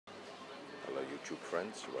YouTube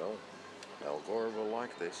friends. Well, Al Gore will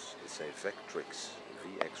like this. It's a VECTRIX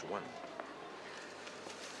VX-1.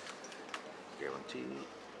 Guarantee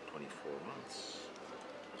 24 months.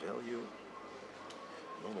 Value,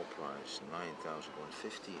 normal price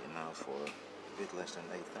 9,150 and now for a bit less than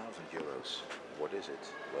 8,000 euros. What is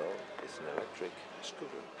it? Well, it's an electric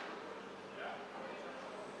scooter.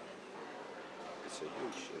 It's a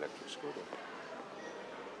huge electric scooter.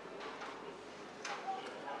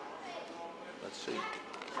 Let's see.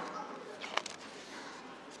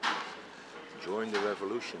 Join the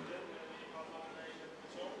revolution.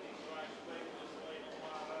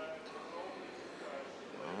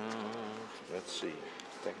 Let's see.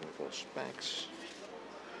 Technical specs.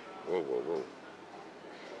 Whoa, whoa, whoa.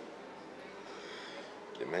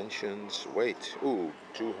 Dimensions, weight. Ooh,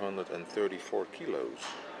 234 kilos.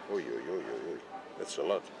 Oi, oi, oi, oi, oi. That's a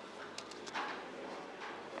lot.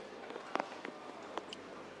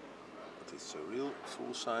 But it's a real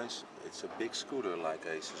full size. It's a big scooter like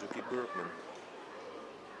a Suzuki Burgman.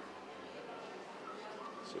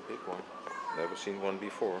 It's a big one. Never seen one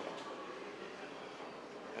before.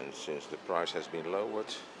 And since the price has been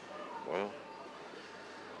lowered, well,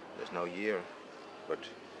 there's no year, but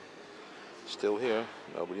still here.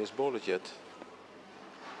 Nobody has bought it yet.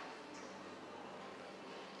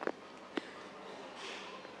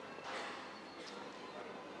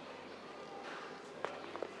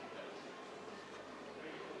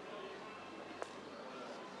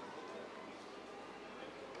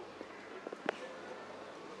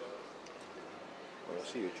 Well,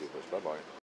 see you, YouTubers. Bye bye.